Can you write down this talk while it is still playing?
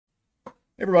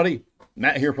Everybody,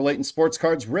 Matt here for Layton Sports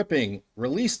Cards Ripping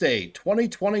Release Day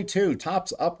 2022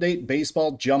 Topps Update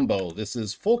Baseball Jumbo. This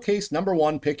is full case number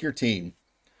 1, pick your team.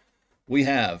 We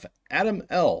have Adam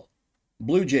L,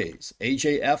 Blue Jays,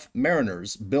 AJF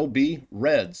Mariners, Bill B,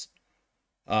 Reds,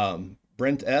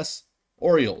 Brent S,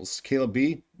 Orioles, Caleb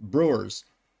B, Brewers,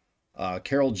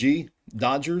 Carol G,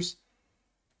 Dodgers,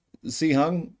 Si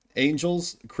Hung,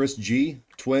 Angels, Chris G,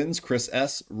 Twins, Chris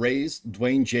S, Rays,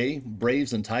 Dwayne J,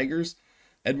 Braves and Tigers,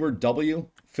 Edward W,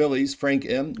 Phillies, Frank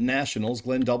M, Nationals,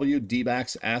 Glenn W,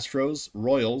 D-backs, Astros,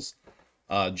 Royals,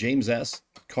 James S,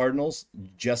 Cardinals,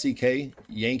 Jesse K,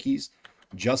 Yankees,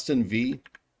 Justin V,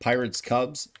 Pirates,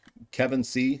 Cubs, Kevin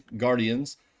C,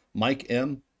 Guardians, Mike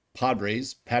M,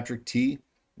 Padres, Patrick T,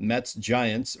 Mets,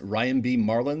 Giants, Ryan B,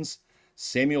 Marlins,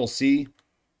 Samuel C,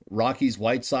 Rockies,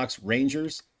 White Sox,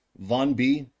 Rangers, Vaughn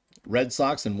B, Red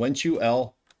Sox, and Wenchu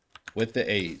L with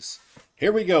the A's.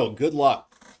 Here we go. Good luck.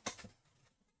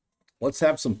 Let's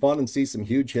have some fun and see some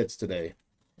huge hits today.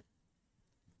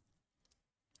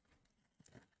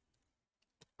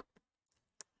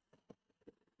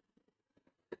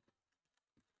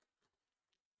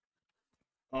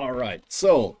 All right,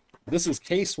 so this is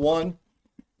case 1.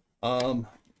 Gonna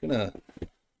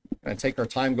take our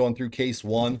time going through case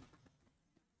 1.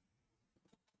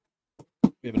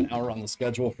 We have an hour on the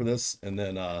schedule for this, and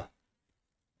then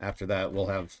after that we'll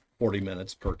have 40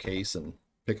 minutes per case and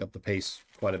pick up the pace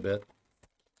quite a bit.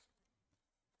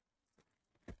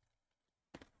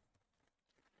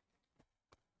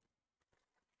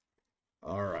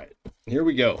 All right, here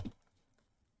we go.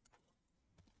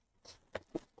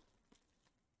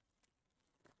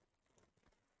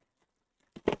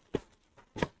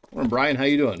 Morning, Brian. How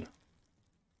you doing?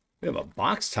 We have a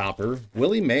box topper,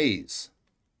 Willie Mays.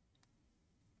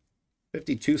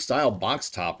 52 style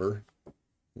box topper. A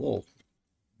little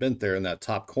bent there in that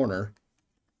top corner.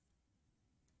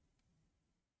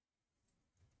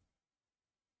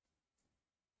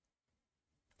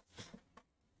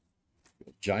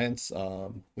 Giants,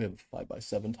 we have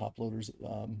 5x7 top loaders.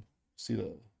 See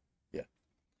the, yeah.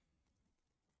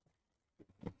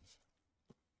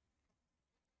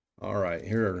 All right,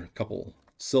 here are a couple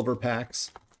silver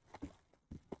packs.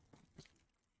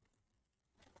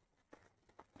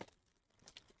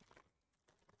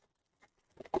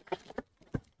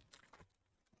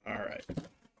 All right.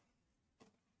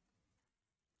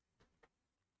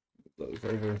 Those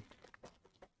over.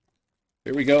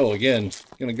 Here we go again.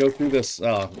 Going to go through this,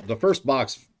 the first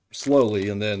box slowly,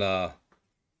 and then a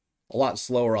lot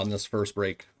slower on this first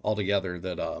break altogether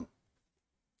that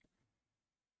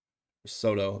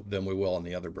Soto than we will on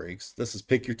the other breaks. This is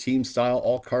pick your team style,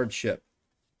 all cards ship.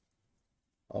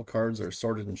 All cards are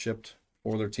sorted and shipped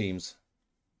for their teams.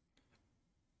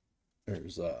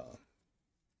 There's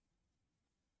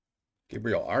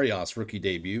Gabriel Arias rookie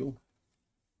debut.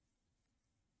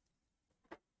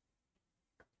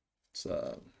 It's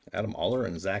Adam Oller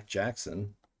and Zach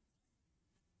Jackson.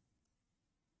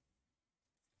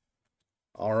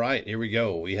 All right, here we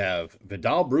go. We have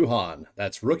Vidal Brujan.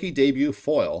 That's rookie debut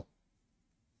foil.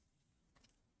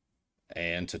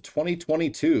 And to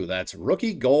 2022, that's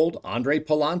rookie gold Andre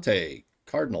Pallante,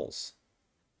 Cardinals.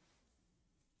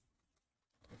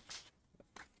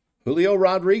 Julio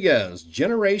Rodriguez,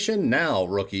 Generation Now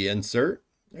rookie insert.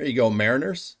 There you go,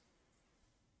 Mariners.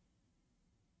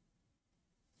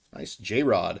 Nice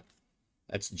J-Rod.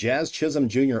 That's Jazz Chisholm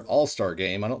Jr. All-Star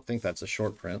Game. I don't think that's a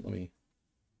short print. Let me...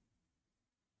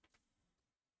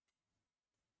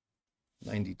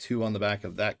 92 on the back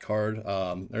of that card.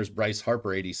 There's Bryce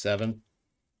Harper, 87.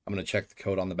 I'm going to check the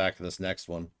code on the back of this next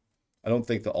one. I don't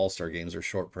think the All-Star Games are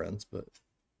short prints, but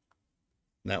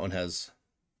that one has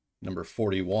number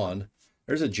 41.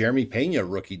 There's a Jeremy Pena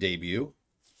rookie debut.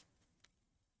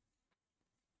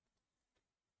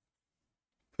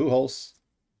 Pujols.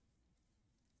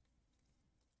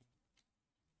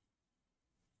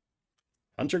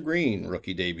 Hunter Green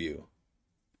rookie debut.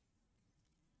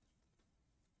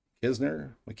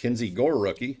 Kisner, Mackenzie Gore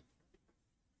rookie.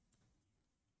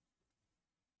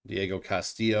 Diego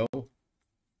Castillo.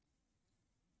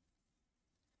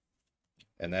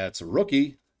 And that's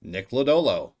rookie Nick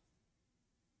Lodolo.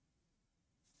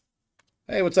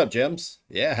 Hey, what's up, Gems?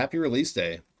 Yeah, happy release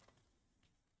day.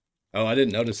 Oh, I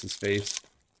didn't notice his face.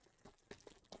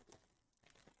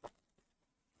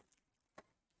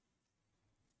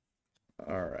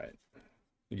 All right.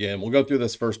 Again, we'll go through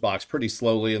this first box pretty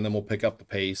slowly, and then we'll pick up the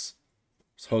pace.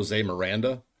 It's Jose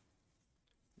Miranda.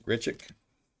 Grichuk.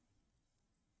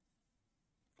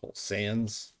 Cole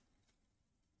Sands.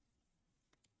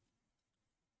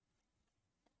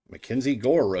 Mackenzie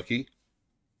Gore rookie.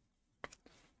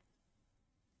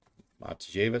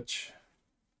 Matjevich.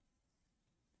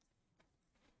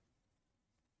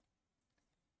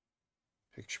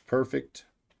 Picture Perfect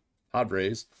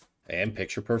Padres and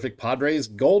Picture Perfect Padres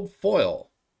gold foil.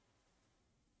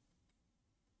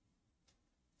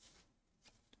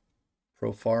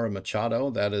 Profar Machado,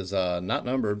 that is not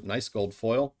numbered. Nice gold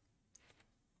foil.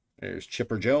 There's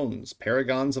Chipper Jones,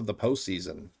 Paragons of the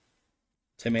Postseason.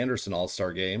 Tim Anderson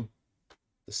All-Star Game.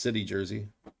 The City jersey.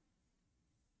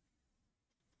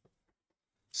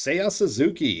 Seiya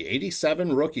Suzuki,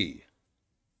 87 rookie.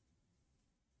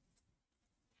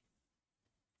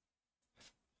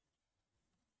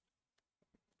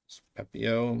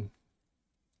 Pepio.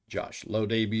 Josh Lowe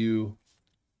debut.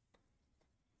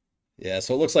 Yeah,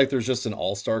 so it looks like there's just an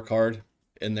all-star card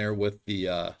in there with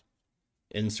the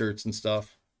inserts and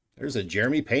stuff. There's a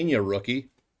Jeremy Pena rookie.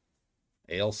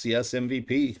 ALCS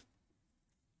MVP.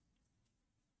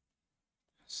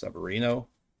 Severino.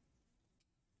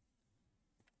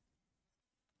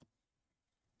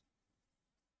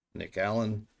 Nick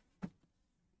Allen.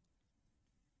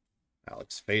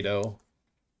 Alex Fado.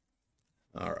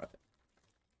 All right.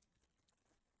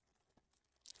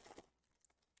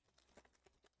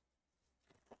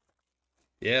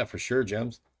 Yeah, for sure,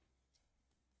 Gems.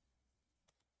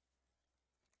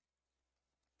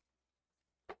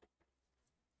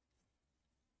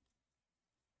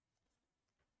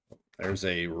 There's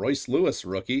a Royce Lewis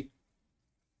rookie.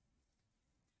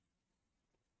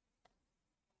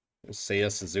 There's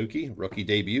Seiya Suzuki, rookie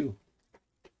debut.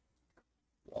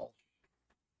 Walsh.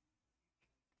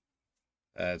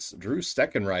 That's Drew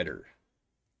Steckenrider.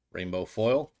 Rainbow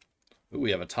foil. Ooh, we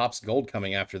have a Topps Gold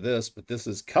coming after this, but this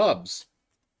is Cubs.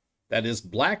 That is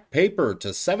black paper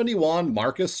to 71,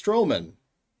 Marcus Stroman.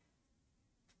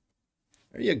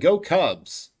 There you go,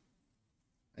 Cubs.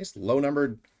 Nice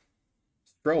low-numbered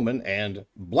Stroman and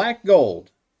black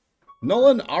gold.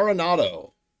 Nolan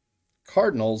Arenado.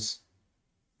 Cardinals.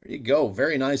 There you go.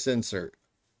 Very nice insert.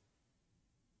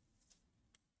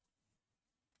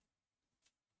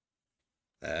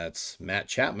 That's Matt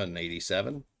Chapman,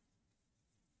 87.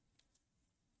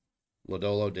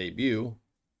 Lodolo debut.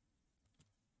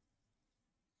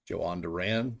 Joan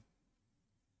Duran.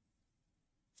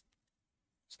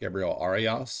 Gabriel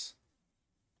Arias.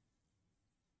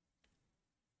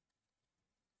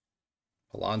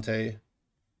 Palante.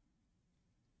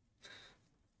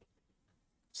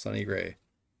 Sonny Gray.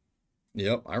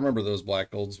 Yep, I remember those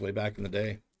black golds way back in the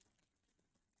day.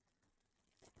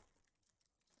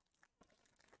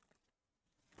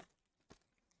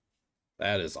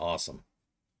 That is awesome.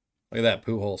 Look at that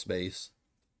Pujols base.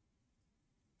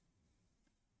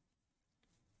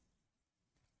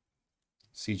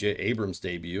 CJ Abrams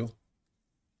debut.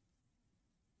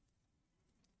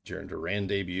 Jarren Duran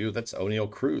debut. That's O'Neal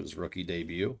Cruz rookie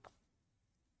debut.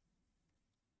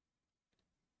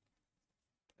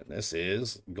 And this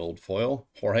is gold foil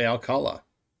Jorge Alcala.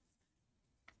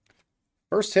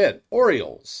 First hit,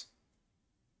 Orioles.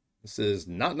 This is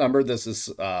not numbered. This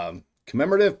is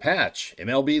commemorative patch.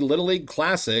 MLB Little League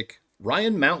Classic,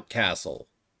 Ryan Mountcastle.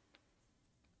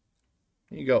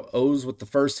 There you go, O's with the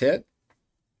first hit.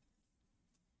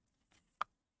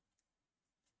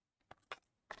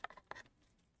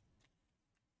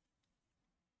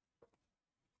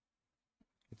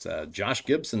 It's a Josh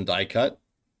Gibson die cut.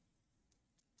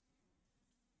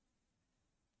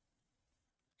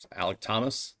 It's Alec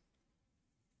Thomas,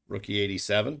 rookie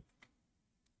 87.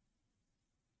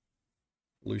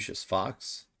 Lucius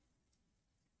Fox.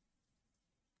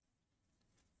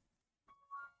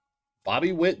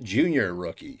 Bobby Witt Jr.,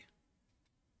 rookie.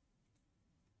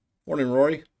 Morning,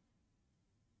 Rory.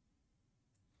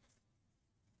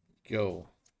 Go.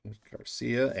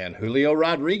 Garcia and Julio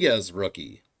Rodriguez,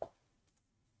 rookie.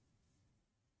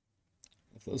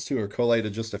 If those two are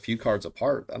collated just a few cards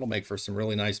apart, that'll make for some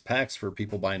really nice packs for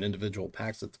people buying individual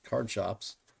packs at the card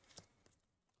shops.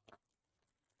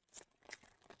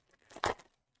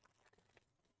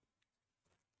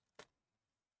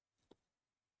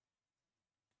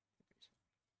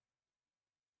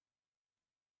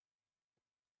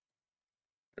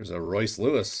 There's a Royce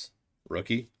Lewis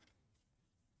rookie.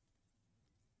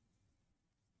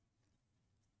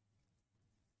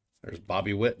 There's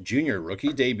Bobby Witt Jr.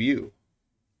 rookie debut.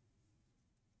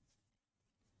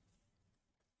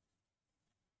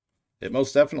 It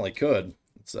most definitely could.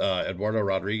 It's Eduardo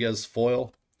Rodriguez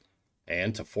foil.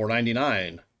 And to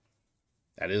 $4.99.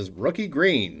 That is rookie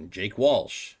green, Jake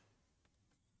Walsh.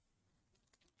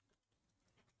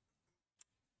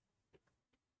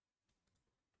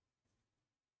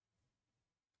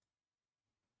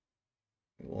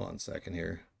 One second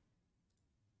here.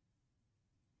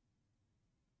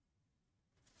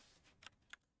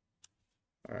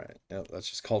 All right, yep, that's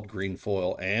just called green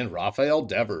foil. And Rafael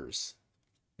Devers,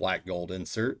 black gold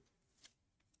insert.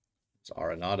 It's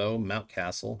Arenado,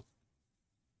 Mountcastle,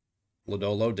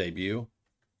 Lodolo debut.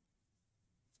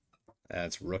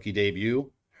 That's rookie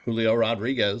debut, Julio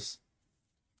Rodriguez.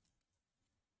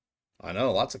 I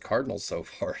know, lots of Cardinals so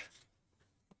far.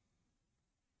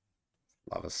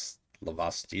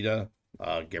 Lavastida,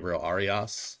 Gabriel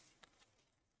Arias.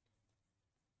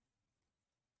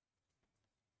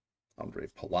 Andre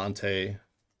Palante.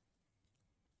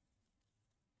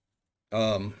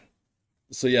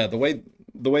 So yeah, the way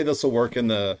this will work in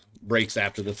the breaks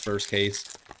after this first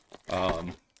case,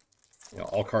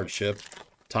 all cards shipped.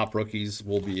 Top rookies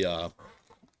will be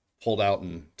pulled out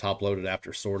and top loaded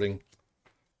after sorting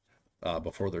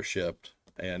before they're shipped.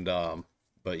 And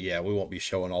but yeah, we won't be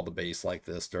showing all the base like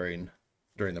this during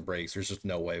the breaks. There's just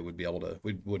no way we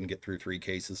wouldn't get through 3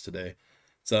 cases today.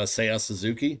 It's Seiya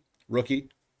Suzuki, rookie,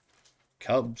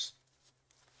 Cubs.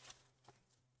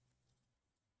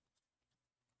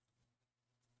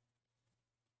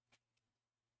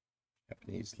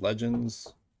 Japanese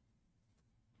Legends.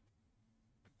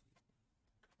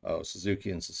 Oh,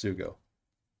 Suzuki and Sasugo.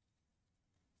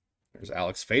 There's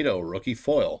Alex Fado, rookie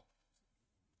foil.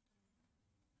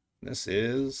 This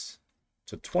is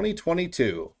to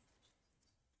 2022.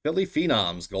 Philly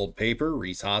Phenoms, gold paper,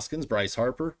 Rhys Hoskins, Bryce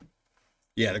Harper.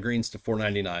 Yeah, the green's to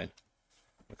 $4.99.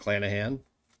 McClanahan.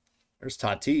 There's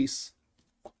Tatis.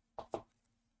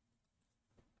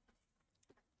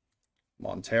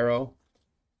 Montero.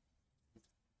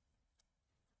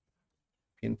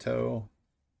 Pinto.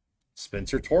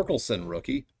 Spencer Torkelson,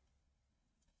 rookie.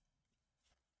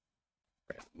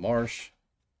 Brandon Marsh.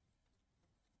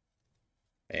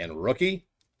 And rookie,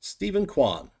 Stephen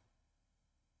Kwan.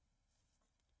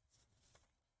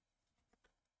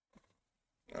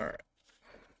 All right.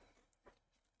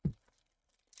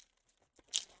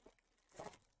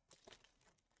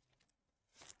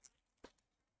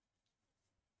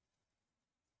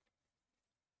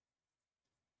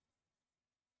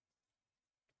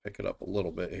 Pick it up a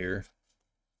little bit here.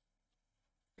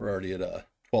 We're already at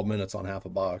 12 minutes on half a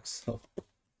box. So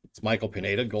it's Michael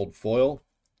Pineda, gold foil.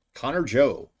 Connor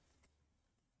Joe.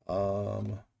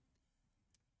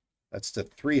 That's to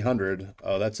 300.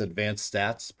 Oh, that's advanced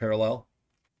stats parallel.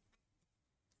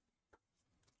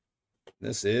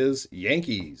 This is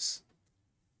Yankees.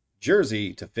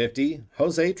 Jersey to 50,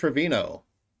 Jose Trevino.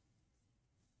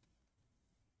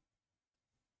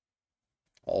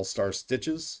 All-Star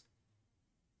Stitches.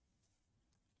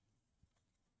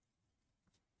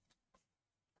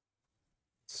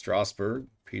 Strasburg,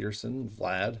 Peterson,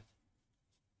 Vlad.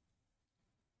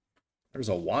 There's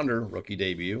a Wander rookie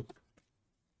debut.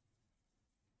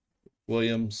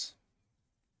 Williams.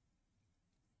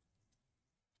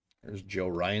 There's Joe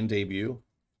Ryan debut.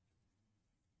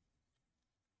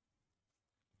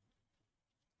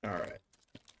 All right.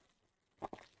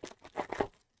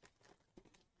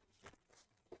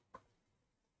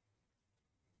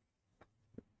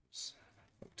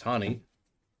 Ohtani.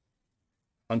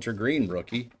 Hunter Green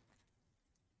rookie.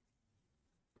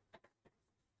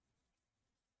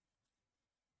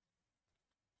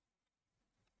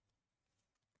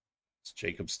 It's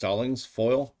Jacob Stallings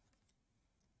foil.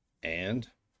 And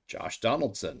Josh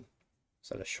Donaldson. Is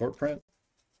that a short print?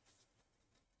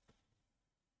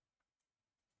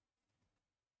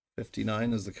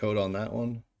 59 is the code on that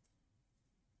one.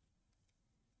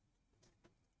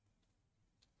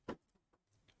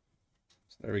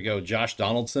 So there we go, Josh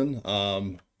Donaldson.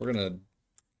 We're gonna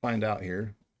find out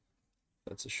here.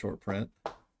 That's a short print.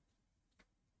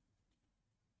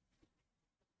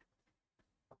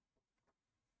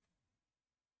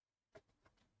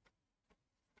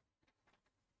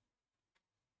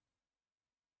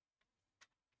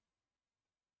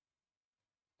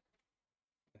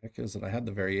 The heck is it? I had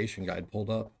the variation guide pulled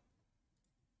up.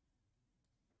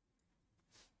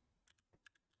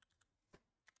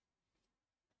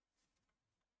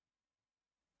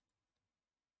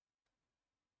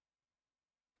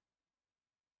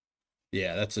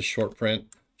 Yeah, that's a short print.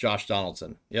 Josh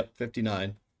Donaldson. Yep,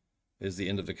 59 is the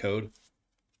end of the code.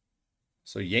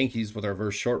 So Yankees with our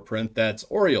verse short print. That's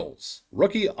Orioles.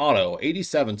 Rookie auto,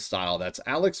 87 style. That's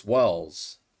Alex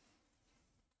Wells.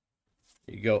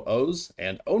 You go O's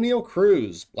and O'Neal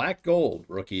Cruz. Black gold.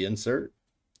 Rookie insert.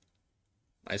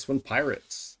 Nice one,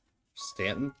 Pirates.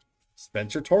 Stanton.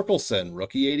 Spencer Torkelson.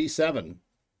 Rookie 87.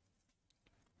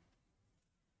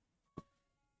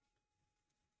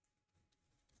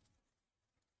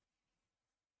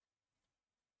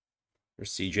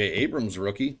 There's C.J. Abrams,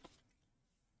 rookie.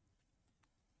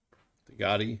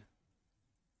 Gotti.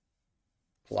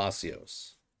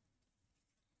 Palacios.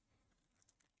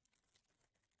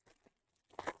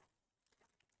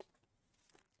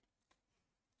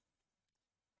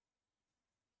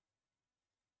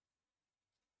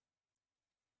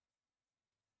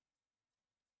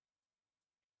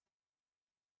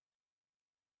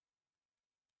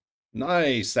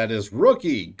 Nice. That is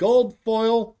rookie gold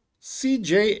foil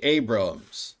C.J.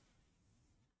 Abrams.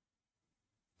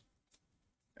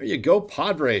 There you go,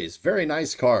 Padres. Very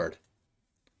nice card.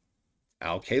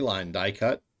 Al Kaline die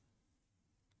cut.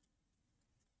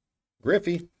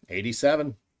 Griffey,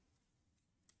 87.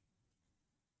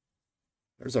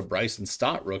 There's a Bryson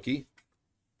Stott rookie.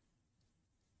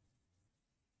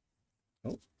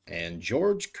 Oh, and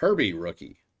George Kirby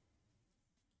rookie.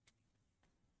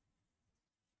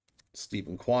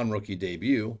 Stephen Kwan rookie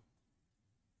debut.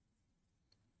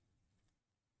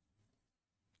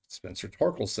 Spencer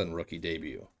Torkelson rookie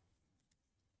debut.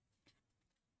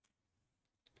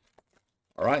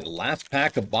 All right, last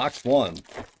pack of box one.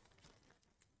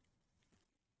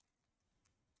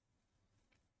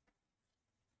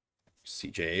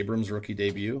 C.J. Abrams rookie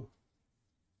debut.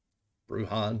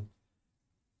 Bruhan.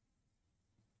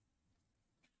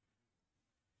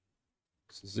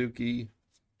 Suzuki.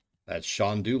 That's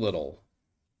Sean Doolittle.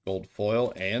 Gold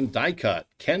foil and die cut.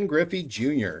 Ken Griffey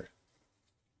Jr.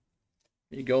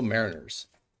 There you go, Mariners.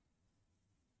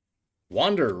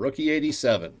 Wander, rookie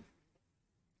 87.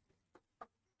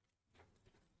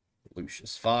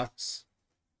 Lucius Fox.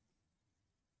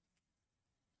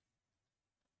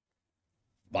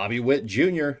 Bobby Witt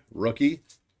Jr., rookie.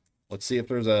 Let's see if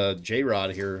there's a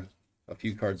J-Rod here, a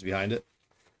few cards behind it.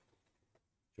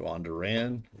 Juan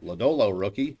Duran, Lodolo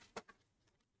rookie.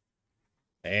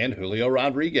 And Julio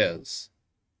Rodriguez.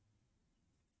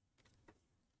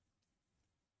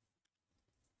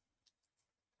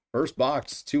 First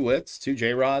box, 2 Wits, 2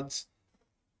 J-Rods.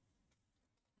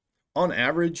 On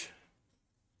average,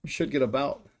 should get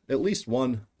about at least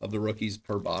one of the rookies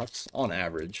per box, on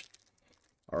average.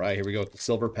 All right, here we go with the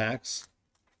silver packs.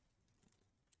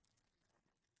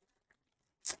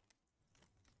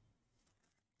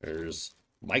 There's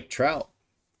Mike Trout.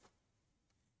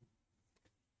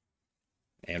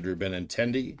 Andrew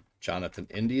Benintendi, Jonathan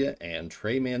India, and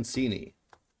Trey Mancini.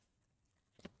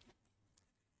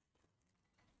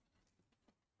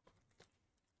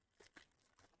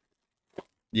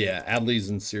 Yeah, Adley's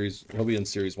in series. He'll be in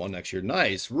series 1 next year.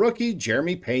 Nice. Rookie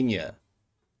Jeremy Pena.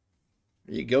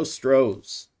 There you go,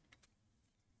 Strohs.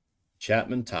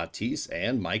 Chapman, Tatis,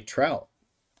 and Mike Trout.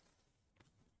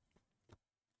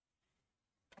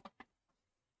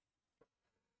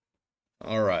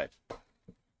 All right.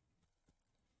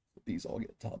 These all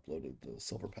get top loaded, the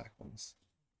silver pack ones.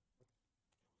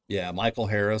 Yeah, Michael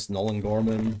Harris, Nolan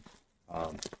Gorman.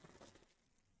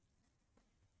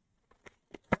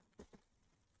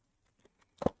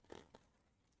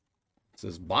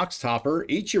 This is Box Topper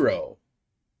Ichiro.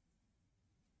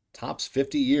 Tops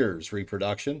 50 years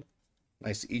reproduction.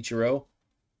 Nice Ichiro.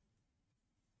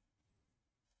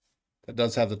 That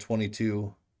does have the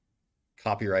 22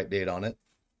 copyright date on it.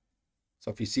 So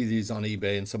if you see these on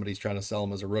eBay and somebody's trying to sell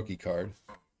them as a rookie card,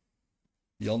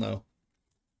 you'll know.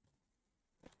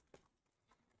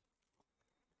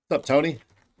 What's up, Tony?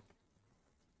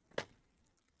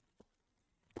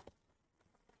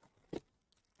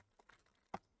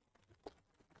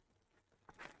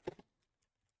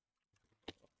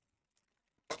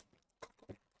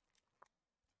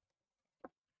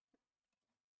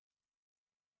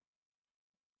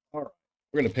 All right,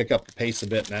 we're going to pick up the pace a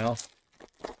bit now.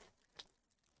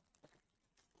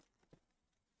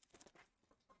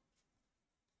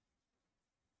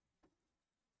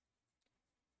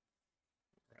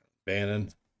 Bannon,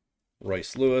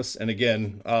 Royce Lewis, and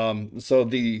again, so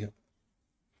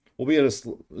we'll be at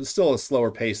still a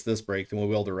slower pace this break than we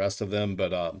will the rest of them,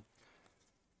 but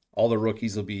all the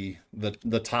rookies will be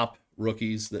the top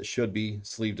rookies that should be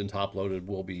sleeved and top loaded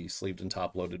will be sleeved and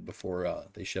top loaded before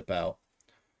they ship out.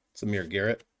 Samir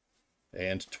Garrett,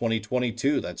 and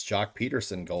 2022, that's Jock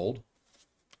Peterson gold.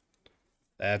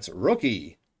 That's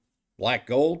rookie black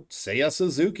gold Seiya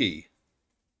Suzuki.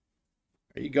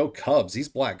 There you go, Cubs. These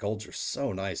black golds are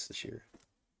so nice this year.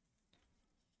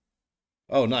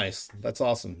 Oh, nice. That's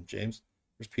awesome, James.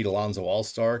 There's Pete Alonso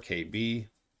All-Star, KB.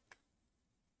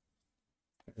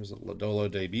 There's a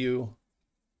Lodolo debut.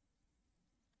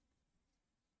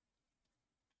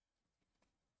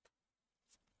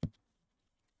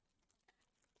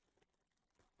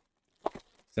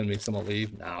 Send me some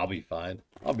leave. Nah, I'll be fine.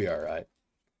 I'll be all right.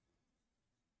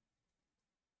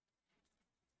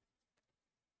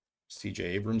 C.J.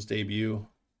 Abrams debut.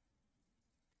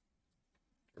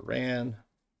 Duran.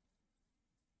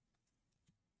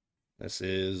 This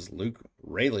is Luke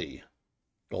Raley.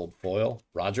 Gold foil.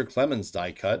 Roger Clemens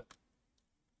die cut.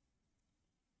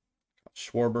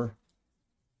 Schwarber.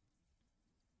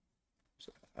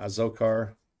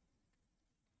 Azokar.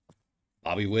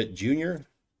 Bobby Witt Jr.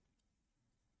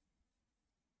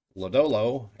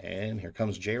 Lodolo, and here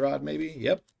comes J-Rod maybe?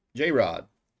 Yep, J-Rod.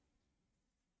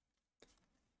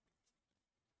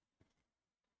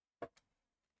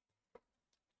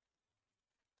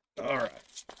 All right.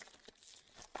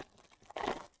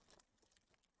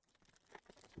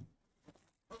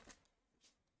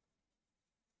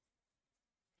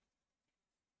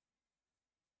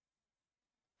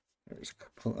 There's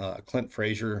Clint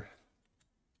Frazier.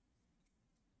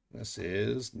 This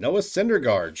is Noah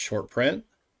Syndergaard, short print.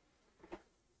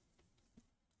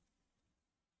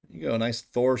 You go, nice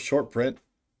Thor short print.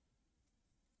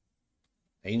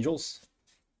 Angels.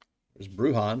 There's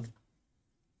Brujan.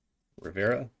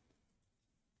 Rivera.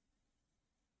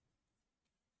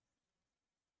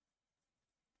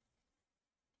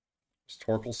 There's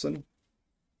Torkelson.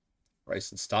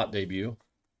 Bryson Stott debut.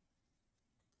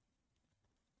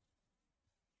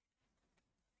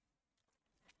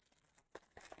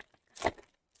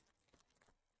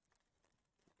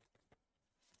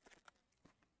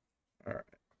 All right.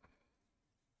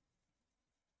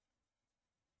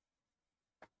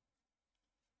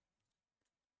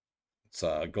 It's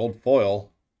a gold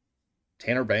foil.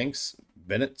 Tanner Banks,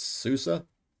 Bennett Sousa,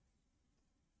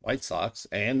 White Sox,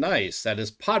 and nice. That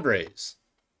is Padres.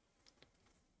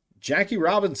 Jackie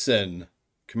Robinson,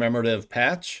 commemorative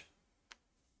patch.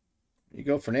 You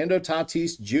go Fernando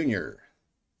Tatis Jr.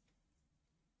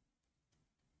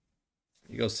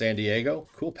 You go San Diego.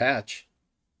 Cool patch.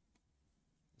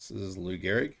 This is Lou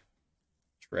Gehrig.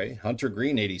 Trey. Hunter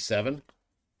Green, 87.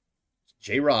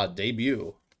 J-Rod,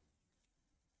 debut.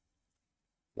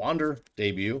 Wander,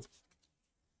 debut.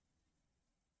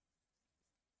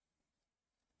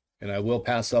 And I will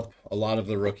pass up a lot of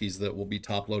the rookies that will be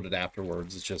top-loaded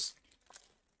afterwards. It's just...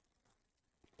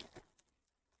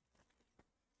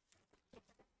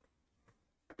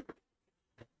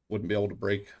 wouldn't be able to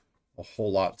break a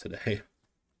whole lot today.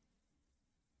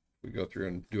 We go through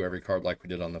and do every card like we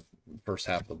did on the first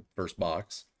half of the first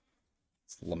box.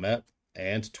 It's Lamet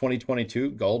and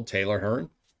 2022 gold Taylor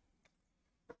Hearn.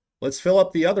 Let's fill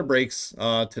up the other breaks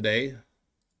today.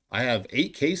 I have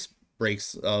 8 case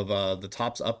breaks of the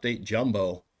Topps Update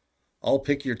Jumbo. I'll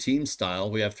pick your team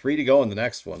style. We have 3 to go in the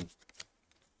next one.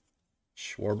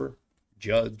 Schwarber,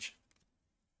 Judge.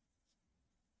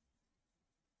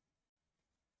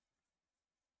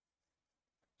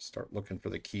 Start looking for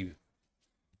the key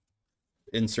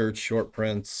inserts, short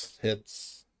prints,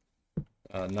 hits,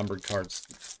 numbered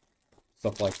cards,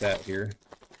 stuff like that here.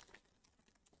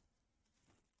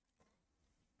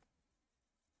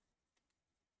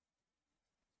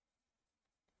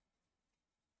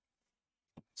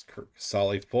 It's Kirk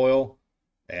Casale foil.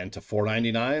 And to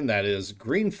 $4.99, that is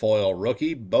green foil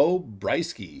rookie Bo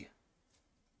Brieske.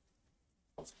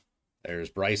 There's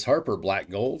Bryce Harper, black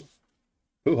gold.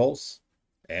 Pujols.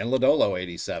 And Lodolo,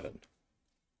 87.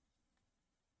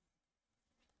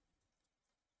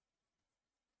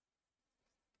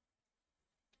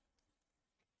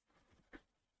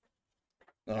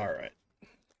 All right.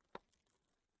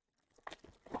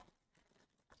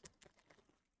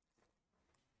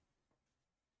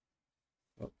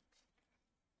 Oh.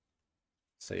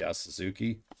 Seiya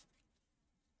Suzuki.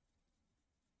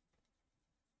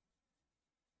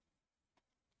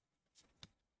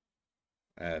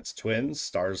 That's Twins,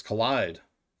 Stars Collide,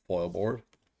 foil board.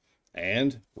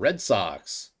 And Red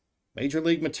Sox, Major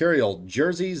League Material,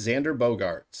 Jersey, Xander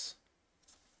Bogaerts.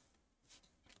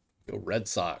 Go Red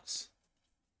Sox.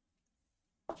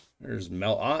 There's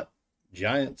Mel Ott,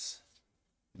 Giants,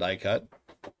 die cut.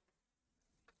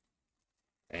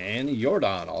 And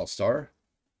Jordan, All-Star.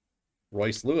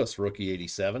 Royce Lewis, rookie,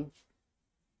 87.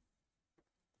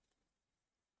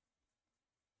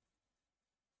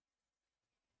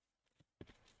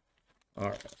 All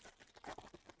right.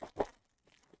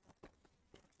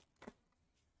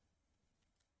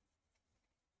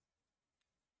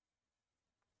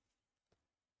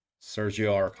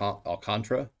 Sergio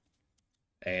Alcantara.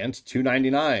 And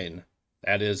 $2.99.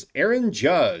 That is Aaron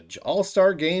Judge,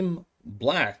 All-Star Game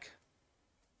black.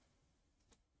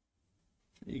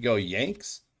 You go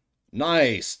Yanks.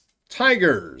 Nice.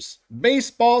 Tigers,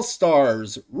 Baseball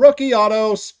Stars, rookie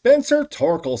auto, Spencer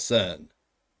Torkelson.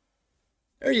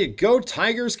 There you go,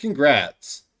 Tigers.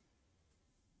 Congrats.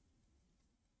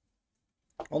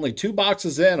 Only 2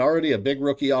 boxes in, already a big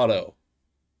rookie auto.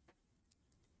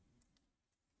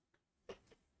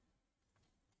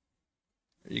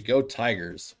 There you go,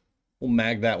 Tigers. We'll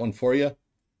mag that one for you.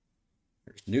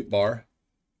 There's Newt Bar.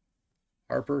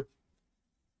 Harper.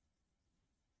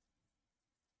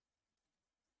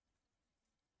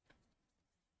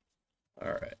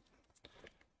 All right.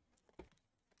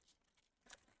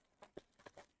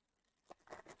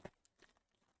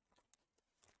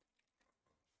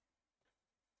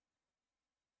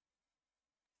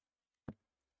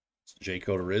 Jake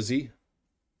Odorizzi,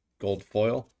 gold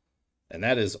foil. And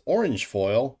that is orange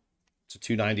foil to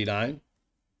 $2.99.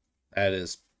 That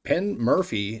is Penn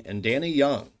Murphy and Danny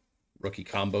Young, rookie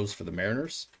combos for the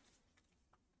Mariners.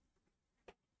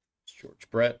 George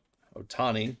Brett,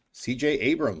 Ohtani, C.J.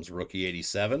 Abrams, rookie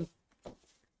 87.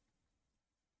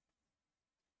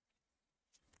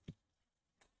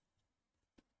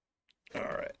 All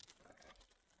right.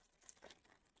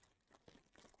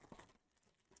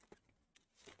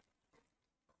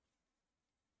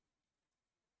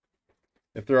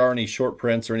 If there are any short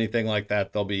prints or anything like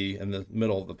that, they'll be in the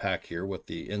middle of the pack here with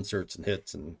the inserts and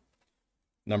hits and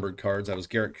numbered cards. That was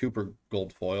Garrett Cooper,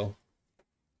 gold foil.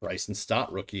 Bryson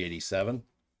Stott, rookie 87.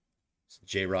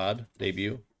 J-Rod,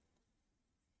 debut.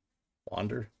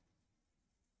 Wander.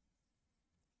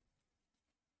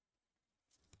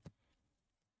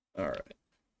 All right.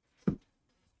 Let's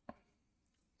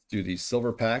do these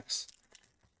silver packs.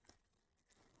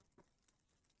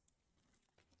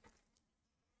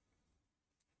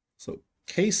 So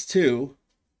case 2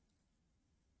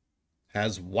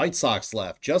 has White Sox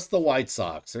left. Just the White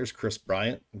Sox. There's Chris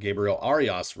Bryant, Gabriel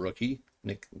Arias, rookie,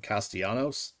 Nick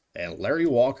Castellanos, and Larry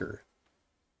Walker.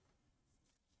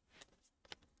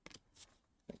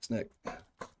 Thanks, Nick.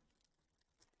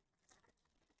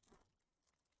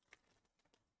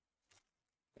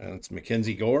 And it's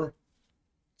Mackenzie Gore,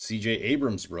 C.J.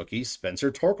 Abrams, rookie,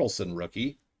 Spencer Torkelson,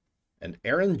 rookie, and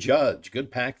Aaron Judge.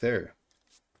 Good pack there.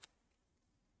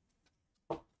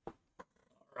 All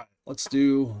right, let's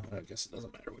do, I guess it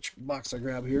doesn't matter which box I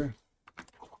grab here.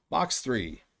 Box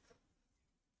 3.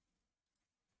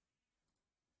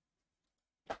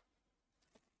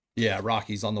 Yeah,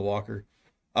 Rockies on the Walker.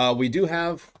 We do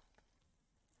have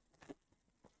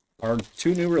our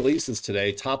 2 new releases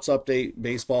today, Topps Update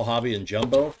Baseball Hobby and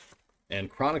Jumbo, and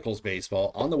Chronicles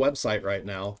Baseball on the website right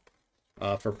now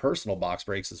for personal box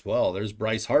breaks as well. There's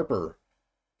Bryce Harper,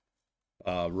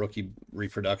 rookie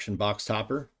reproduction box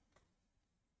topper.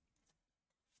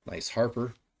 Nice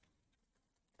Harper.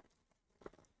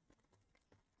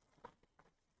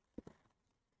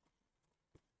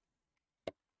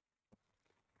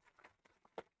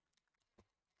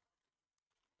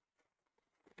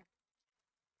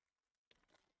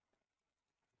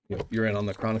 You're in on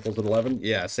the Chronicles at 11?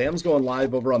 Yeah, Sam's going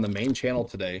live over on the main channel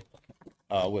today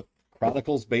with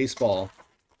Chronicles Baseball.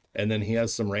 And then he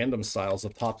has some random styles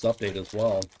of Topps Update as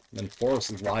well. And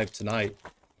Forrest is live tonight.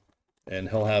 And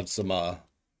he'll have some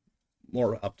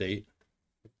more update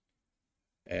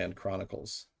and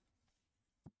Chronicles.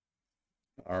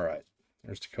 All right.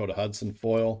 There's Dakota Hudson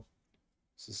foil.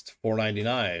 This is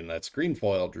 $4.99. That's green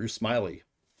foil, Drew Smiley.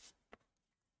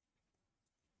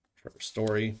 Trevor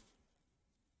Story.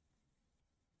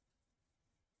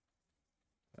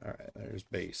 All right, there's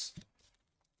base.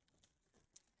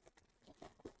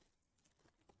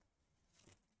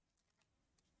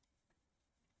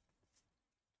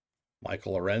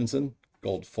 Michael Lorenzen,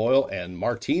 gold foil, and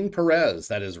Martin Perez.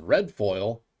 That is red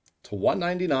foil to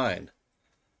 $1.99.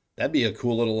 That'd be a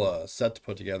cool little set to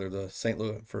put together. The St.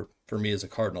 Louis for me as a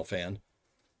Cardinal fan.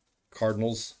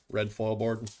 Cardinals red foil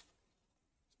board.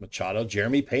 Machado,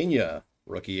 Jeremy Pena,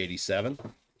 rookie 87.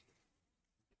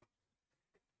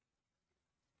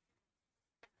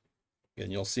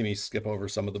 And you'll see me skip over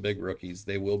some of the big rookies.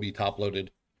 They will be top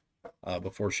loaded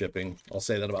before shipping. I'll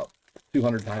say that about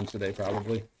 200 times today,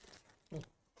 probably.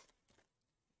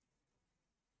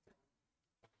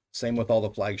 Same with all the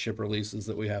flagship releases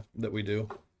that we do.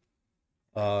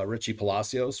 Richie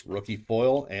Palacios, rookie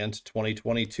foil, and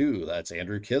 2022. That's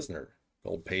Andrew Kisner,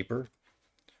 gold paper.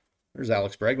 There's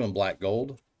Alex Bregman, black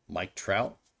gold. Mike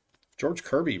Trout, George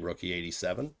Kirby, rookie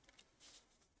 87.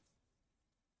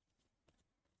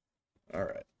 All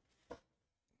right.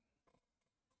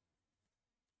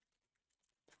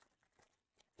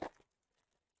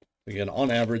 Again,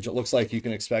 on average, it looks like you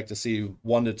can expect to see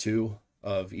 1 to 2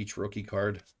 of each rookie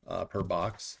card per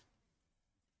box.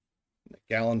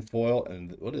 Gallon foil,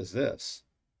 and what is this?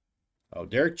 Oh,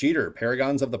 Derek Jeter,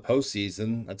 Paragons of the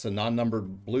Postseason. That's a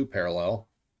non-numbered blue parallel.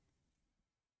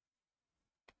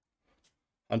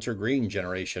 Hunter Green,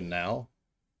 Generation Now.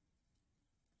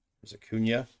 There's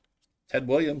Acuna. Ted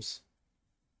Williams.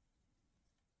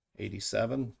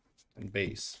 87 and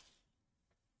base.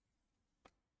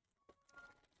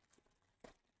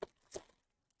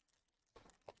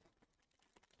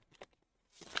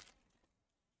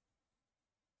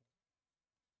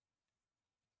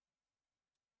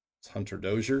 It's Hunter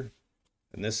Dozier.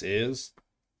 And this is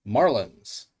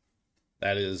Marlins.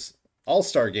 That is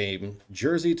All-Star Game,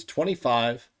 jersey to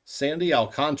 25, Sandy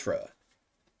Alcantara.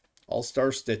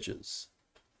 All-Star Stitches.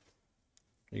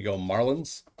 There you go,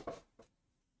 Marlins.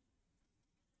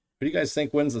 Who do you guys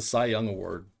think wins the Cy Young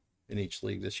Award in each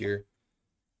league this year?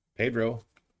 Pedro,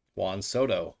 Juan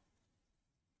Soto.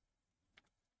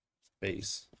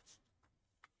 Base.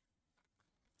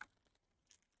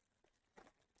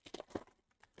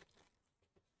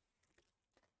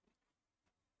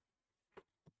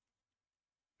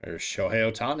 There's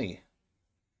Shohei Ohtani.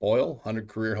 Foil, 100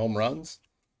 career home runs.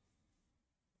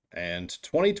 And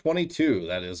 2022,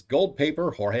 that is gold paper,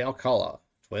 Jorge Alcala.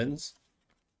 Twins.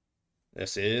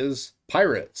 This is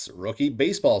Pirates, rookie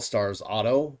baseball stars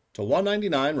auto to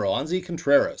 199, Roansy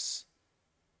Contreras.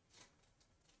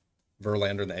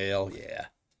 Verlander in the AL, yeah.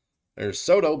 There's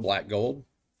Soto, black gold.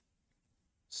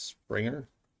 Springer,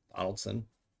 Donaldson,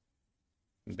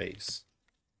 and base.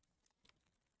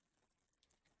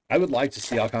 I would like to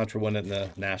see Alcantara win it in the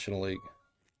National League.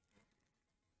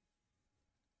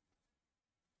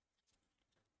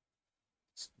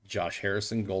 Josh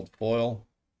Harrison, gold foil.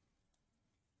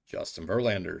 Justin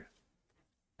Verlander.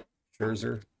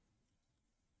 Scherzer.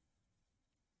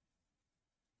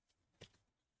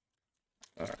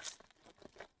 All right.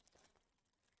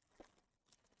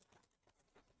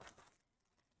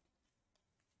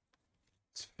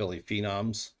 It's Philly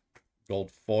Phenoms.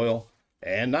 Gold foil.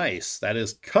 And nice. That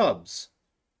is Cubs.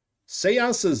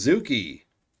 Seiya Suzuki.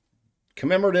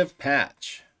 Commemorative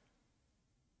patch.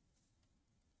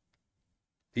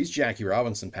 These Jackie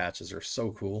Robinson patches are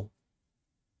so cool.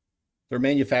 They're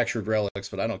manufactured relics,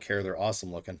 but I don't care. They're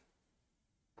awesome looking.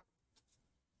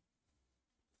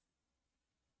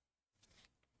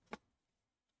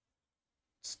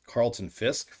 It's Carlton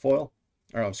Fisk foil.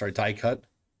 Or I'm sorry, die cut.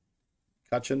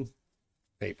 Cutchin.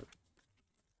 Paper.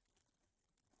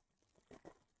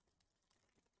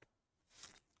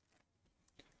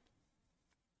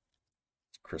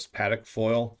 Chris Paddock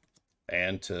foil.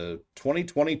 And to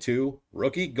 2022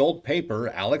 rookie gold paper,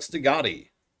 Alex DeGotti.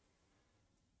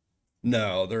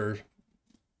 No, they're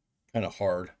kind of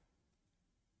hard.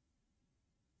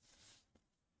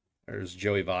 There's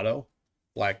Joey Votto,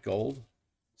 black gold,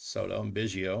 Soto and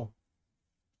Biggio.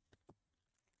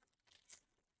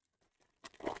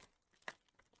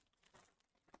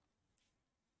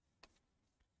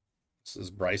 This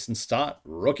is Bryson Stott,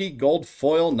 rookie gold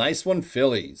foil, nice one,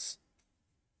 Phillies.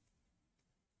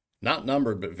 Not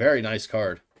numbered, but very nice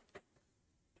card.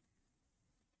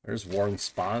 There's Warren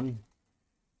Spahn.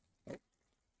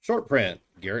 Short print,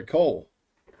 Garrett Cole.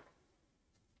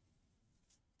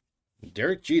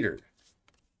 Derek Jeter.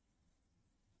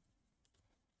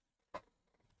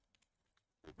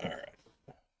 All right.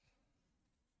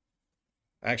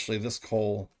 Actually, this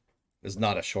Cole is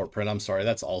not a short print. I'm sorry,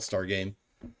 that's All-Star Game.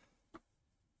 A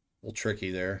little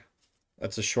tricky there.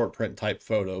 That's a short print type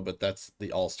photo, but that's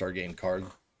the All-Star Game card.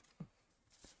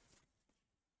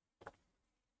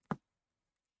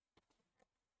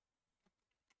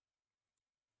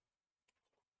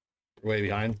 Way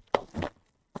behind.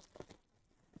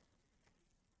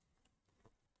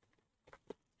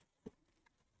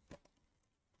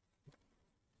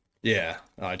 Yeah,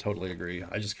 I totally agree.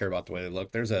 I just care about the way they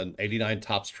look. There's an 89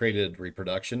 Topps Traded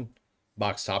reproduction.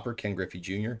 Box topper, Ken Griffey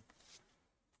Jr.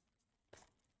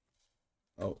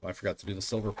 Oh, I forgot to do the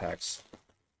silver packs.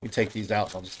 You take these out,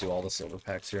 and I'll just do all the silver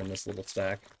packs here in this little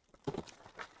stack.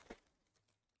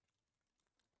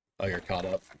 Oh, you're caught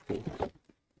up. Cool.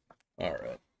 All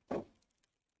right.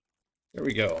 There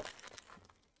we go.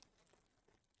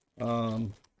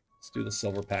 Let's do the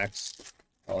silver packs.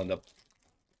 I'll end up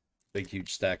big,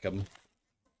 huge stack of them.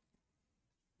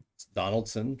 It's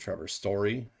Donaldson, Trevor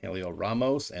Story, Helio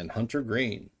Ramos, and Hunter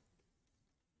Green.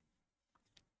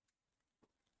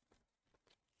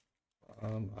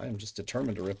 I am just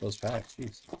determined to rip those packs.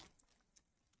 Jeez.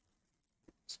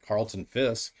 It's Carlton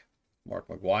Fisk, Mark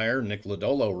McGwire, Nick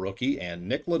Lodolo rookie, and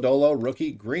Nick Lodolo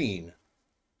rookie green.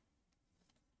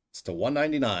 It's to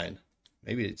 199.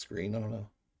 Maybe it's green. I don't know.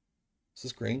 Is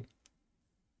this green?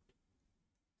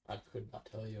 I could not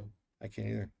tell you. I can't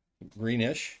either.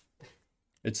 Greenish.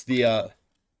 It's the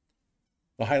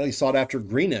highly sought after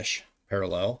greenish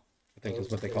parallel, I think is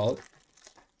what they call it.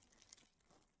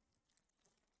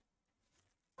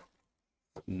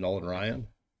 Nolan Ryan,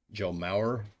 Joe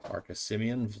Mauer, Marcus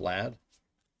Simeon, Vlad.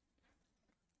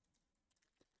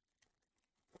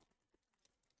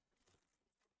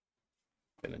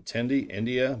 Benintendi,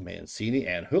 India, Mancini,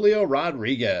 and Julio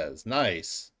Rodriguez.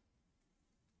 Nice.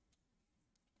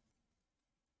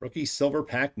 Rookie silver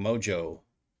pack mojo.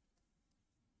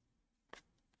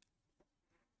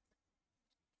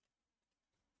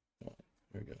 Oh,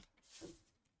 there we go.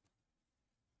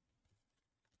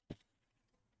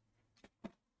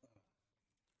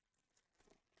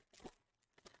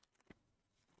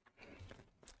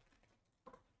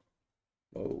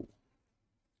 Whoa.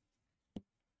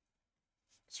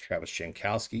 Travis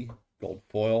Jankowski, gold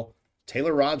foil.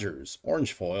 Taylor Rogers,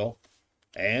 orange foil.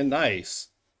 And nice.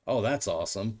 Oh, that's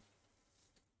awesome.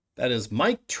 That is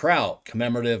Mike Trout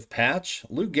commemorative patch,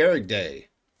 Lou Gehrig Day.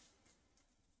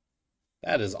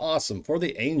 That is awesome for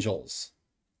the Angels.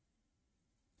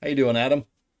 How you doing, Adam?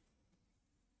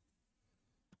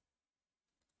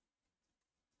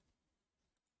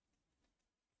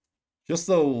 Just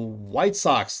the White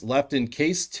Sox left in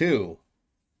case 2.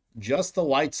 Just the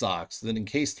White Sox. Then in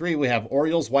case 3, we have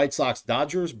Orioles, White Sox,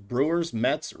 Dodgers, Brewers,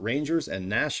 Mets, Rangers, and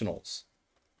Nationals.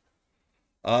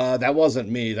 That wasn't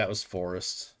me. That was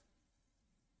Forrest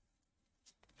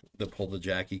that pulled the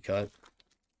Jackie cut.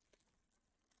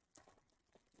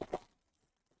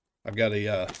 I've got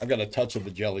a touch of the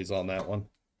jellies on that one.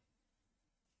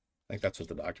 I think that's what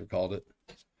the doctor called it.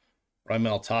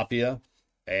 Raimel Tapia.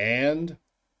 And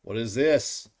what is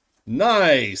this?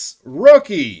 Nice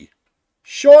rookie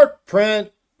short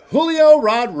print Julio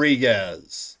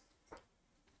Rodriguez.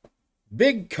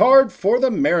 Big card for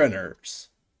the Mariners.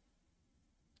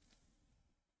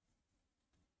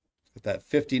 Get that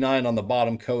 59 on the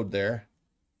bottom code there.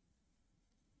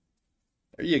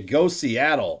 There you go,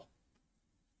 Seattle.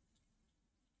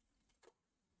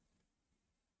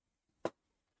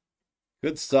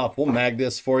 Good stuff. We'll mag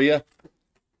this for you.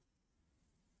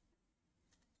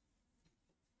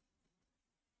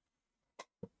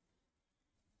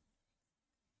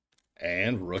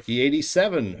 And rookie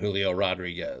 87, Julio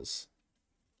Rodriguez.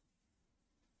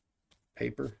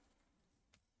 Paper.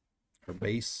 Or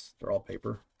base. They're all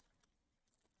paper.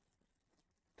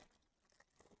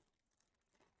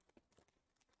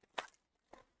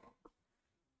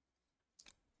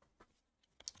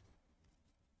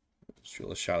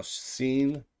 Shula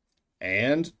Chacin.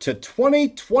 And to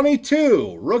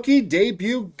 2022, rookie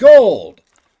debut gold,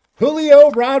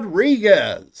 Julio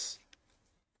Rodriguez.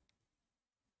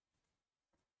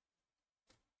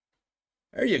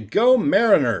 There you go,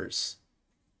 Mariners.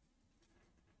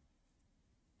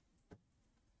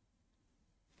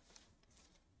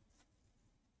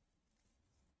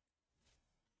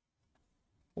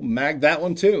 We'll mag that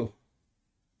one too.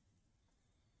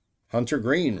 Hunter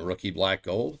Green, rookie black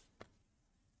gold.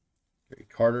 Gary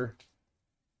Carter.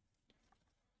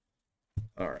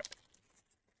 All right.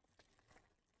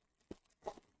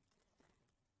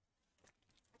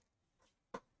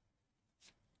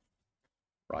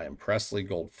 Ryan Presley,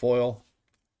 gold foil.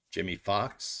 Jimmy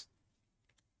Fox.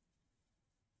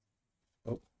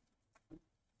 Oh.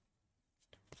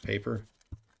 Paper.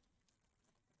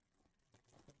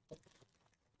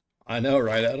 I know,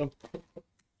 right, Adam?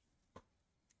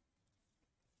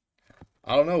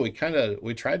 I don't know. We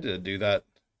tried to do that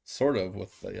sort of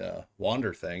with the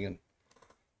Wander thing, and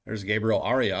there's Gabriel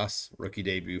Arias, rookie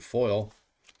debut foil,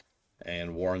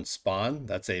 and Warren Spahn.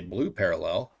 That's a blue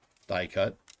parallel die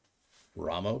cut.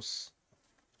 Ramos,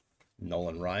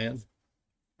 Nolan Ryan.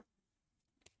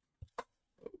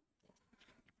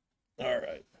 All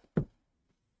right.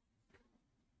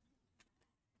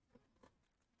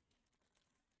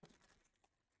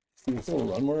 See this little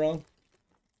run we're on?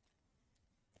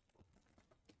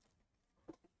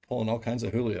 Pulling all kinds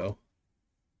of Julio.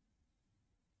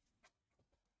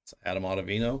 It's Adam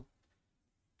Ottavino.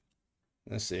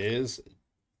 This is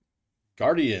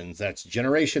Guardians. That's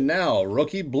Generation Now.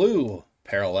 Rookie blue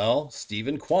parallel.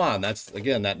 Stephen Kwan. That's,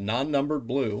 again, that non-numbered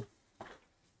blue.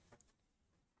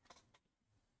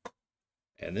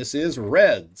 And this is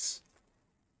Reds.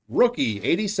 Rookie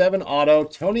 87 auto.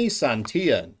 Tony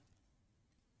Santillan.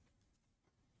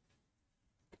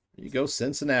 There you go,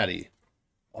 Cincinnati.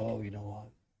 Oh, you know what?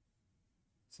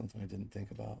 Something I didn't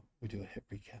think about. We do a hit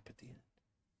recap at the end.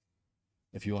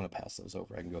 If you want to pass those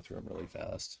over, I can go through them really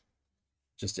fast.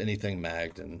 Just anything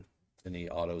magged and any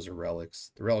autos or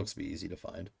relics. The relics be easy to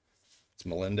find. It's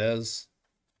Melendez.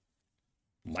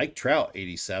 Mike Trout,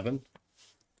 87.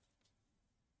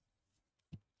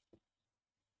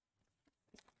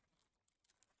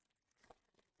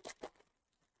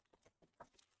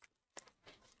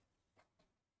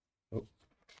 Oh,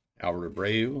 Albert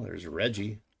Abreu. There's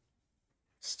Reggie.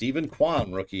 Stephen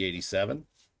Kwan, rookie 87.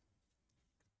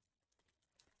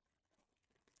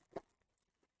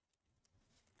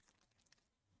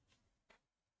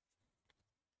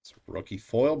 It's rookie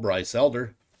foil, Bryce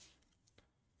Elder.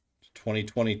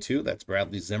 2022, that's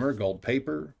Bradley Zimmer, gold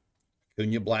paper.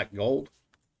 Cunha black gold.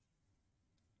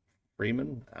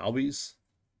 Freeman, Albies.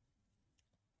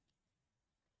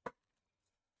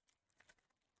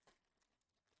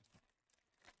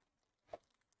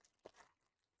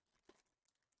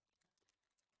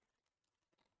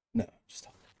 No, just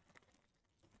talk.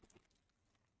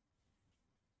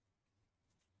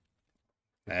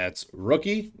 That's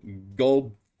rookie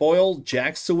gold foil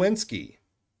Jack Sawinski.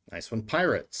 Nice one,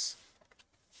 Pirates.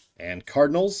 And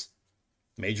Cardinals,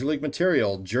 Major League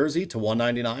Material, jersey to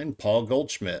 199, Paul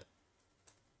Goldschmidt.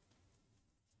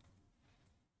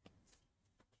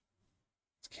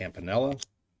 It's Campanella.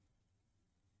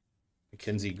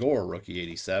 Mackenzie Gore, rookie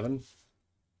 87.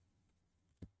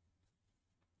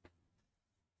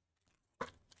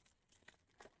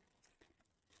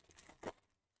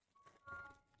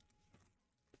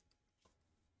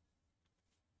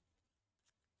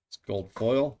 It's gold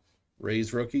foil,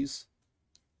 Rays rookies.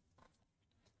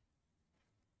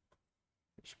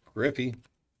 There's Griffey.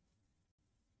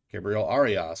 Gabriel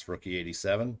Arias, rookie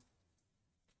 87.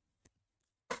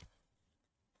 All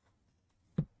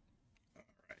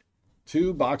right,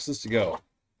 2 boxes to go.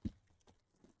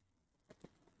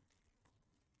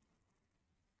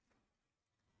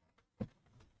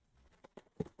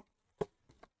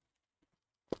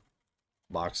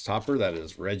 Box topper, that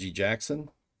is Reggie Jackson.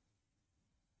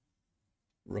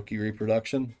 Rookie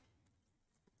reproduction.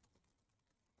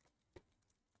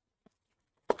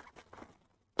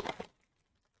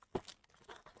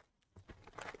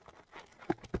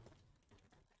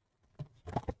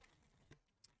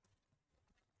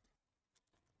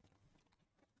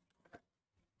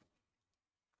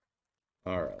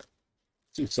 All right, let's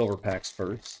do silver packs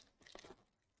first.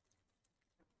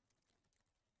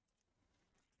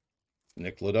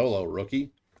 Nick Lodolo,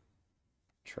 rookie.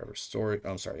 Trevor Story,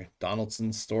 I'm sorry,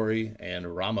 Donaldson, Story,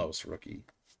 and Ramos, rookie.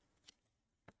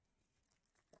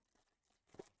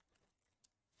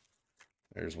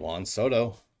 There's Juan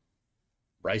Soto.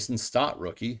 Bryson Stott,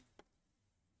 rookie.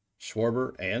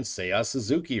 Schwarber and Seiya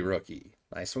Suzuki, rookie.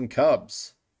 Nice one,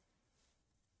 Cubs.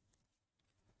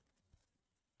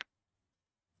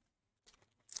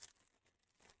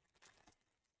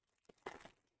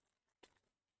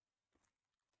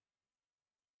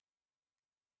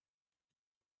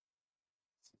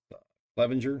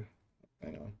 Clevenger.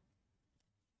 Hang on.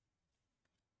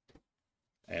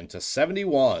 And to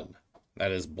 71,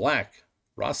 that is black.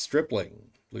 Ross Stripling,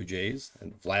 Blue Jays,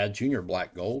 and Vlad Jr.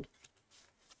 black gold.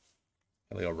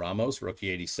 Elio Ramos, rookie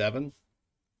 87,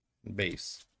 and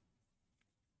base.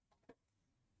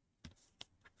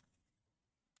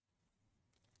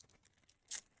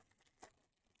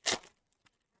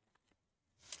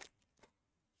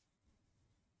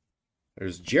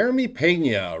 There's Jeremy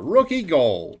Pena, rookie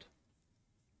gold.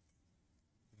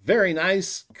 Very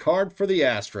nice card for the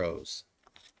Astros.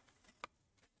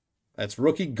 That's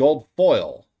rookie gold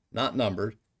foil, not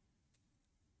numbered.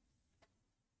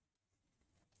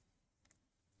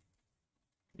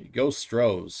 Here you go,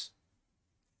 Stros.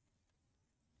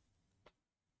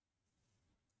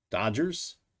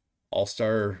 Dodgers,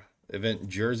 All-Star Event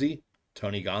jersey,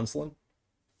 Tony Gonsolin.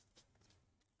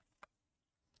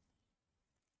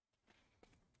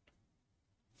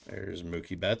 There's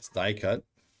Mookie Betts, die cut.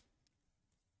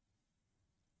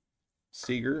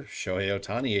 Seager, Shohei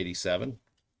Ohtani, 87.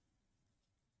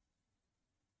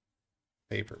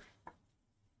 Paper.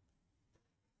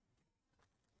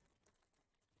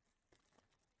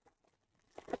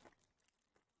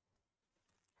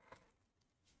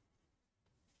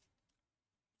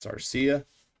 It's Arcia.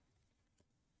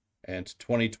 And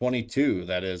 2022,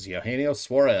 that is Eugenio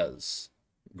Suarez,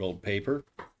 gold paper.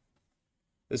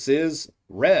 This is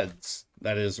Reds.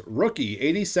 That is rookie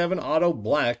 87 auto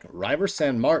black, Ryver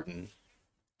San Martin.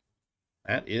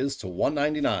 That is to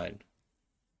 199.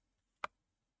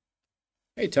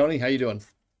 Hey Tony, how you doing?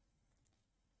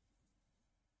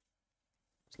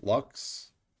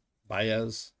 Lux,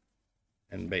 Baez,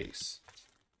 and base.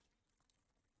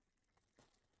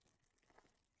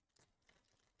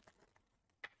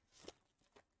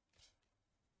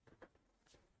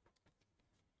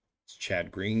 It's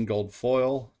Chad Green, gold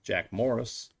foil, Jack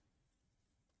Morris,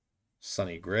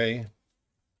 Sonny Gray,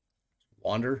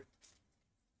 Wander,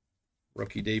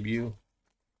 rookie debut.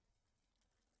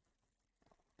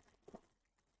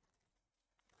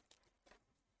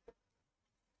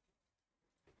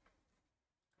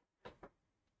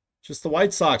 Just the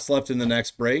White Sox left in the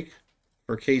next break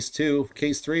for case 2.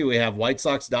 Case 3, we have White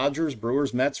Sox, Dodgers,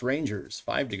 Brewers, Mets, Rangers.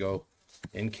 5 to go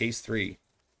in case 3.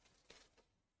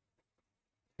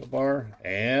 Bar,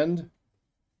 and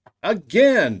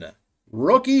again,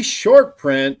 rookie short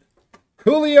print,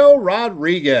 Julio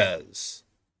Rodriguez.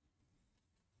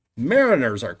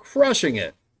 Mariners are crushing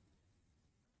it.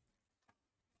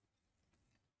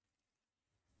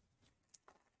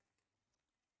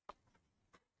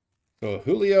 So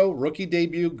Julio rookie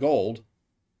debut gold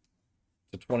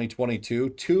to 2022.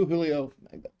 Two Julio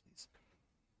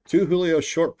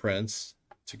short prints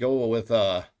to go with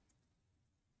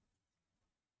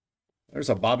There's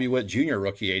a Bobby Witt Jr.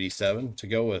 rookie 87 to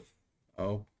go with,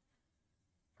 oh,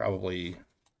 probably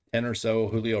 10 or so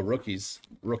Julio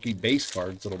rookie base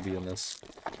cards that'll be in this.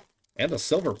 And a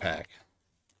silver pack.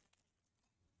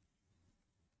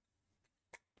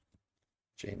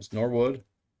 James Norwood.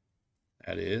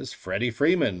 That is Freddie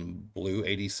Freeman, blue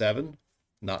 87,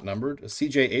 not numbered. A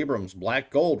CJ Abrams, black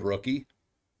gold rookie.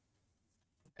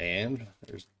 And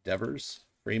there's Devers,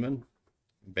 Freeman,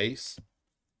 base.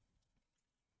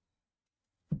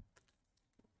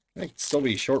 I think it'd still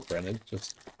be short printed,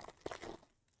 just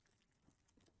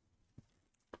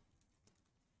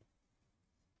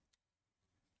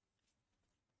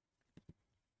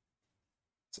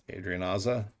it's Adrian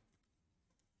Aza,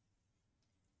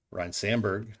 Ryan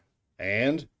Sandberg,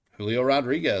 and Julio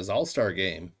Rodriguez, All-Star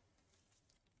Game.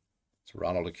 It's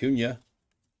Ronald Acuna.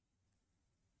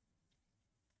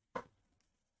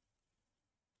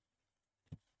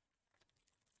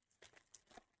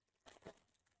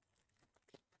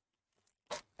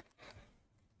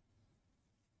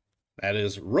 That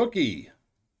is rookie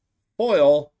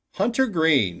foil Hunter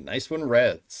Green. Nice one,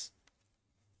 Reds.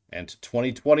 And to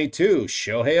 2022,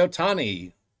 Shohei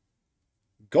Ohtani.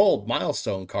 Gold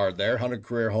milestone card there. 100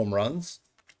 career home runs.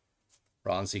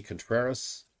 Ronzi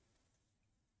Contreras.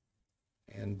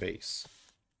 And base.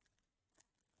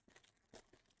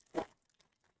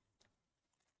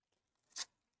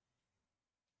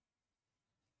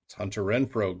 It's Hunter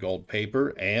Renfroe gold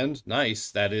paper. And nice.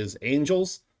 That is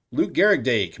Angels. Luke Gehrig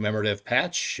Day commemorative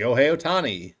patch, Shohei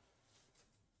Ohtani.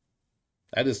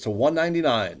 That is to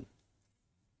 199.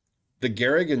 The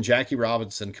Gehrig and Jackie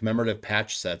Robinson commemorative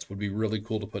patch sets would be really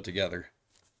cool to put together.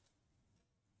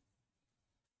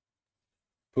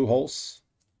 Pujols,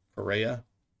 Correa.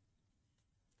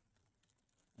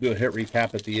 Do a hit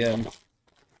recap at the end.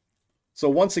 So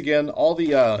once again, all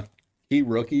the key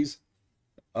rookies,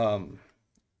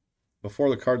 before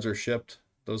the cards are shipped,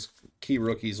 those key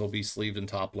rookies will be sleeved and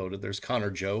top loaded. There's Connor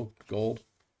Joe, gold.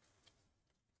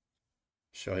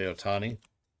 Shohei Ohtani.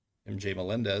 MJ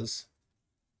Melendez.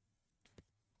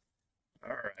 All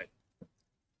right.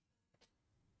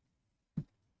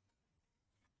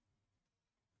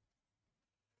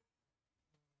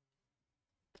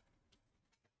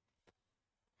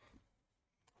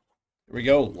 Here we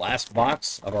go. Last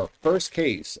box of our first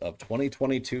case of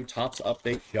 2022 Topps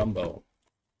Update Jumbo.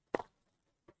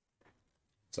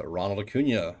 It's a Ronald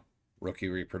Acuna rookie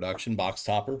reproduction box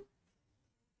topper.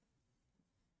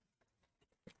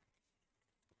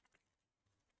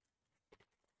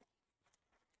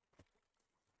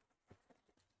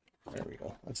 There we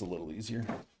go. That's a little easier.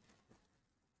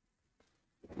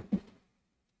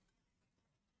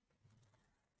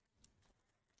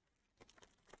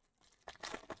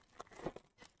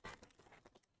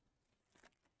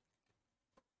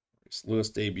 There's Lewis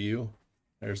debut.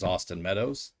 There's Austin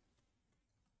Meadows.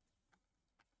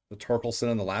 The Torkelson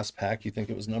in the last pack, you think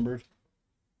it was numbered?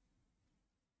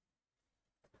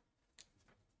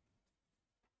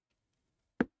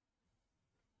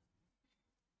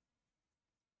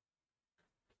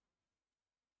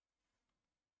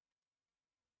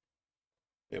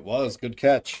 It was. Good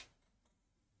catch.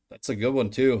 That's a good one,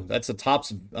 too. That's a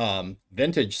Topps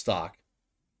vintage stock.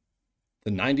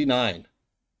 The 99.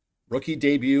 Rookie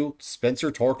debut,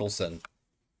 Spencer Torkelson.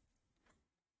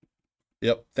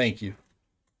 Yep, thank you.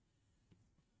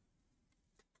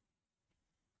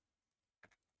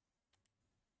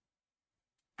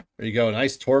 There you go.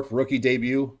 Nice Torque rookie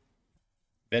debut.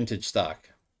 Vintage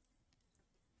stock.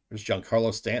 There's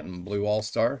Giancarlo Stanton, blue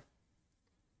all-star.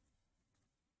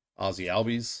 Ozzie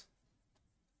Albies.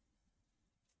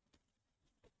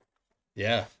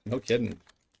 Yeah, no kidding.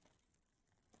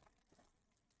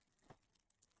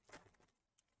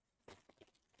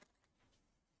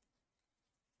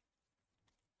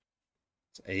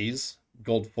 It's A's,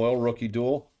 gold foil rookie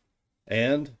duel.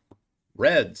 And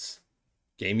Reds,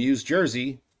 game used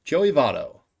jersey, Joey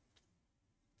Votto.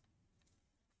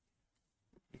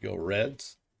 You go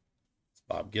Reds. It's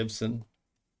Bob Gibson.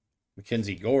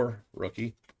 Mackenzie Gore,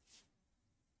 rookie.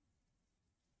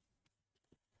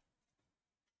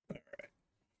 All right.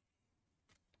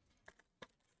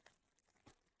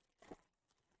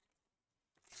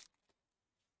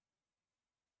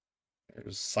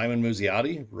 There's Simon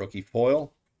Muzziotti, rookie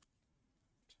foil.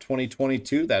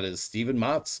 2022, that is Steven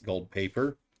Matz, gold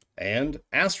paper. And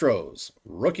Astros,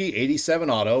 rookie 87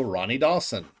 auto, Ronnie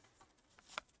Dawson.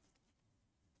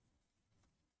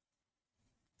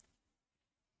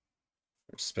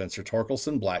 There's Spencer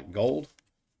Torkelson, black gold.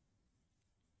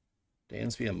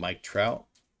 Dansby and Mike Trout.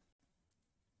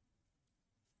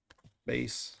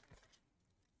 Base.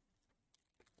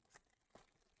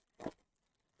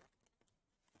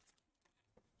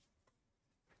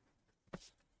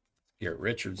 Garrett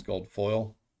Richards, gold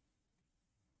foil.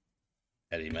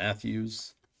 Eddie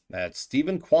Matthews. That's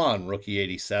Stephen Kwan, rookie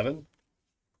 87.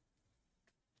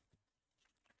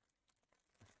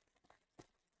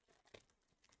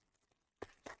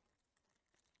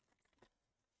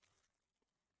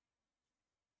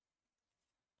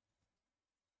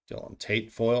 Dylan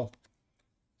Tate foil.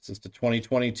 This is the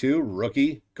 2022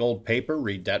 rookie gold paper,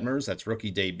 Reed Detmers. That's rookie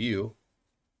debut.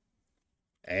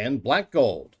 And black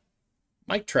gold,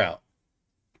 Mike Trout.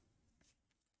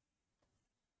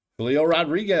 Julio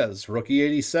Rodriguez, rookie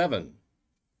 87.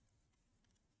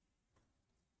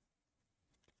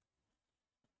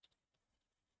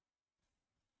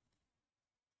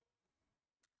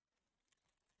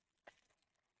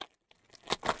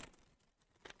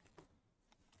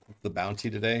 The bounty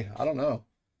today? I don't know.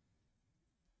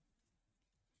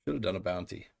 Should have done a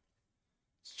bounty.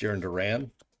 It's Jarren Duran.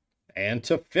 And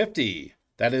to 50.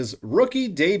 That is rookie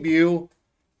debut,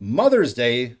 Mother's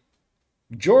Day,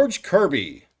 George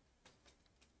Kirby.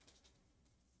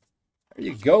 There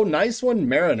you go. Nice one,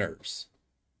 Mariners.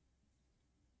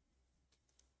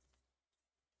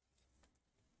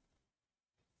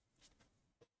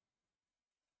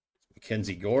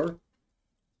 Mackenzie Gore.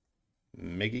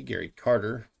 Miggy, Gary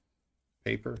Carter.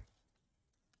 Paper.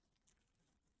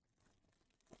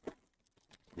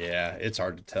 Yeah, it's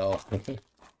hard to tell.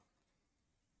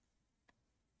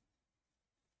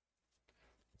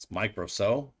 It's Mike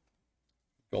Rousseau.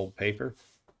 Gold paper.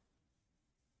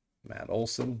 Matt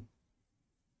Olson.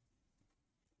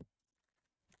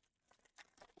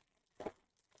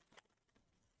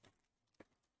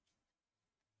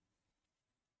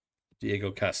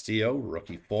 Diego Castillo,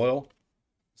 rookie foil.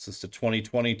 This is to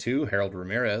 2022, Harold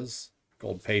Ramirez,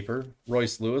 gold paper.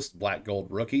 Royce Lewis, black gold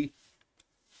rookie.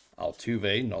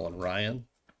 Altuve, Nolan Ryan.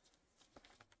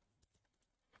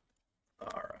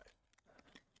 All right.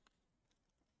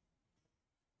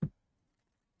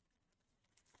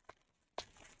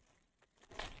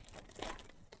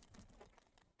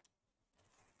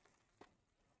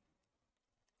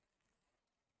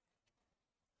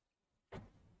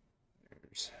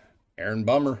 There's Aaron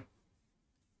Bummer.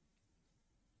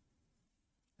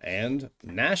 And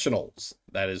Nationals.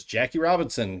 That is Jackie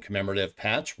Robinson commemorative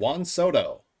patch, Juan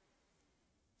Soto.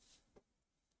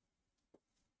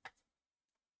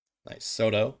 Nice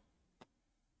Soto.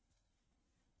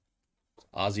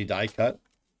 Ozzie die cut.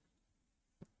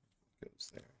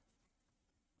 Goes there.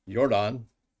 Jordan.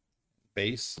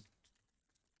 Base.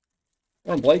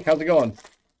 Morning, Blake. How's it going?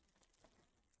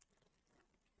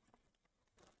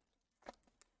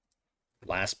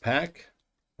 Last pack.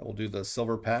 We'll do the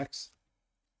silver packs.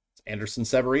 It's Anderson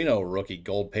Severino, rookie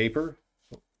gold paper.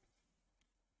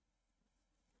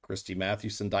 Christy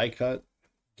Mathewson die cut.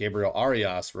 Gabriel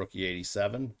Arias, rookie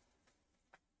 87.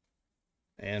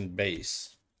 And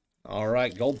base. All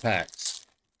right, gold packs.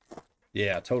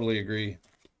 Yeah, totally agree.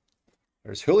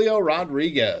 There's Julio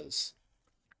Rodriguez.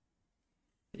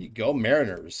 There you go,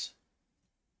 Mariners.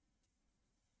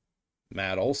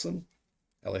 Matt Olson.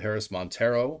 Elehuris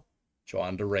Montero.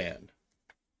 Joan Duran.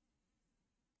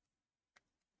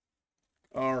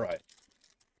 All right.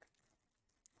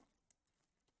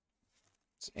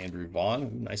 It's Andrew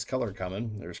Vaughn. Nice color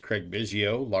coming. There's Craig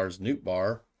Biggio, Lars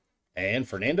Nootbaar, and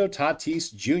Fernando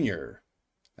Tatis Jr.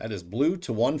 That is blue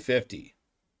to 150.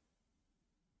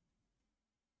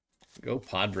 Go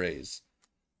Padres.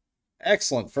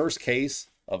 Excellent first case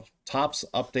of Topps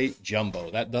Update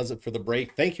Jumbo. That does it for the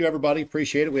break. Thank you, everybody.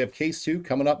 Appreciate it. We have case 2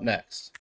 coming up next.